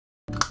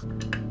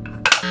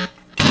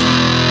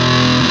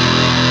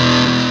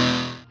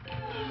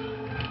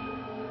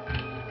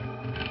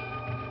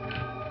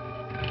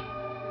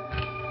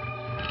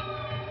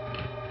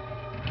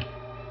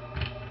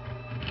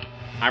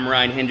I'm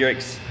Ryan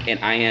Hendrix, and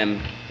I am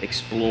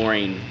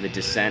exploring the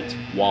Descent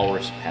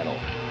Walrus pedal.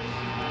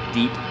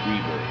 Deep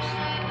reverbs.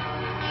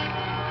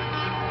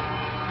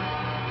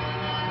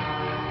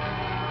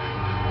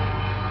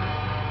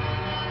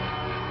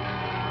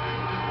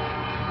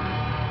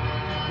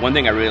 One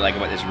thing I really like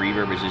about this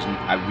reverb is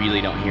I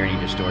really don't hear any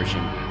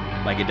distortion.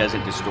 Like, it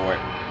doesn't distort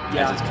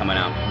as it's coming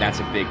out.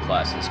 That's a big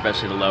plus,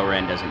 especially the lower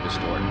end doesn't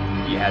distort.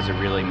 It has a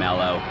really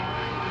mellow,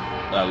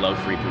 low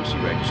frequency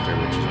register,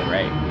 which is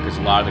great, because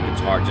a lot of the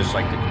guitar, just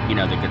like the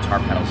guitar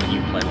pedals that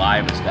you play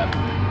live and stuff,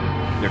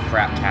 they're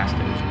crap-tastic,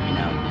 you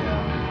know.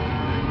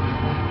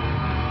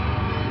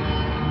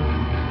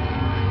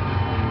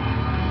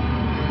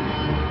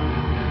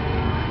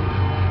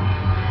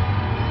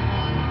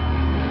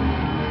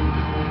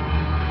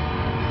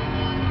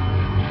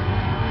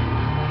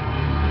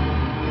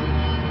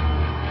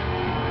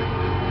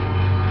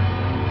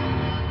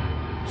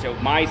 So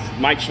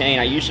my chain,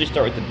 I usually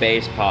start with the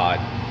bass pod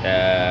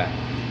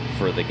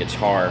for the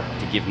guitar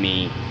to give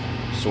me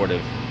sort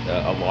of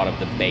a lot of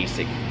the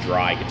basic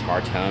dry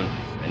guitar tone.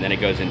 And then it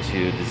goes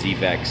into the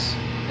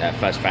ZVex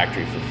Fuzz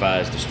Factory for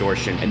fuzz,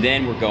 distortion. And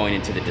then we're going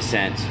into the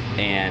Descent.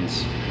 And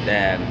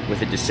with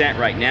the Descent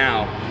right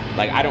now,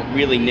 like, I don't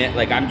really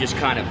I'm just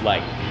kind of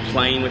like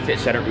playing with it,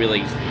 so I don't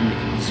really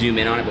zoom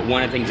in on it. But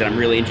one of the things that I'm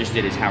really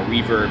interested in is how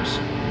reverbs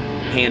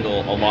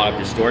handle a lot of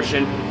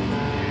distortion.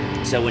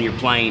 So when you're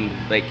playing,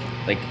 like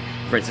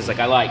for instance, like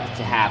I like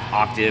to have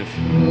octave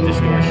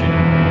distortion,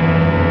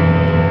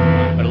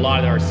 but a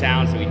lot of our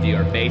sounds that we do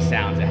are bass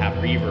sounds that have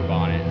reverb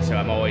on it. So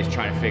I'm always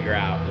trying to figure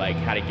out like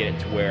how to get it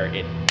to where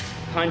it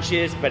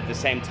punches, but at the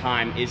same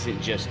time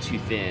isn't just too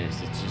thin.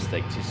 It's just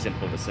like too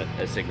simple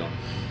a signal.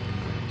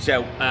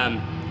 So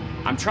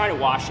I'm trying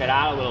to wash that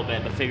out a little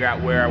bit, but figure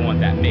out where I want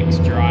that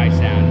mixed dry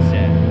sound to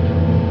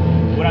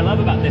sit. What I love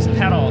about this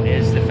pedal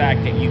is the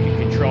fact that you can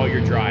control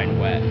your dry and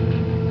wet.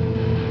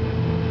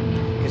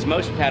 Because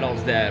most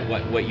pedals,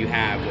 what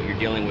you're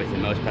dealing with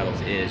in most pedals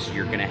is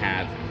you're going to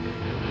have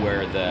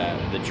where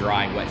the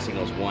dry and wet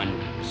signal is one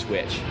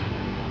switch.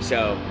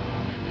 So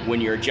when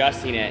you're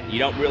adjusting it, you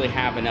don't really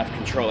have enough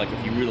control. Like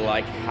if you really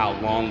like how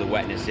long the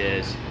wetness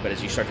is, but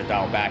as you start to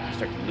dial back, you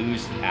start to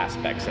lose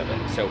aspects of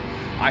it. So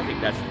I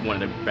think that's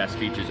one of the best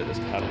features of this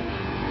pedal.